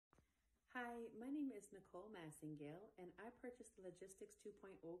Hi, my name is Nicole Massingale, and I purchased the Logistics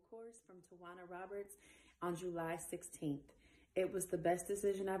 2.0 course from Tawana Roberts on July 16th. It was the best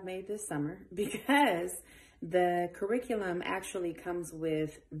decision I've made this summer because the curriculum actually comes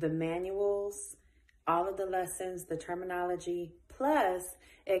with the manuals, all of the lessons, the terminology, plus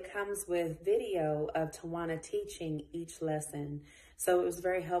it comes with video of Tawana teaching each lesson. So it was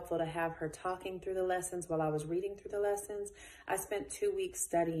very helpful to have her talking through the lessons while I was reading through the lessons. I spent 2 weeks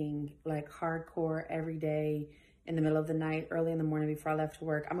studying like hardcore every day in the middle of the night, early in the morning before I left to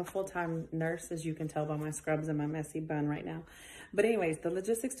work. I'm a full-time nurse, as you can tell by my scrubs and my messy bun right now. But anyways, the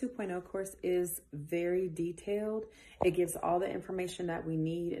Logistics 2.0 course is very detailed. It gives all the information that we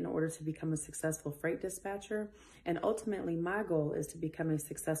need in order to become a successful freight dispatcher. And ultimately, my goal is to become a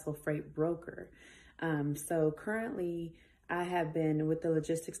successful freight broker. So currently, I have been with the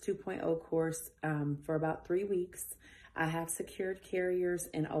Logistics 2.0 course for about 3 weeks. I have secured carriers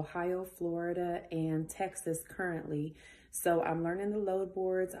in Ohio, Florida, and Texas currently. So I'm learning the load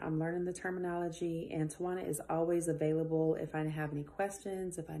boards, I'm learning the terminology, and Tawana is always available if I have any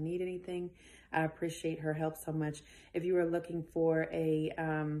questions, if I need anything. I appreciate her help so much. If you are looking for a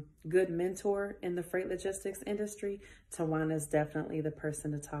good mentor in the freight logistics industry, Tawana is definitely the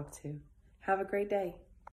person to talk to. Have a great day.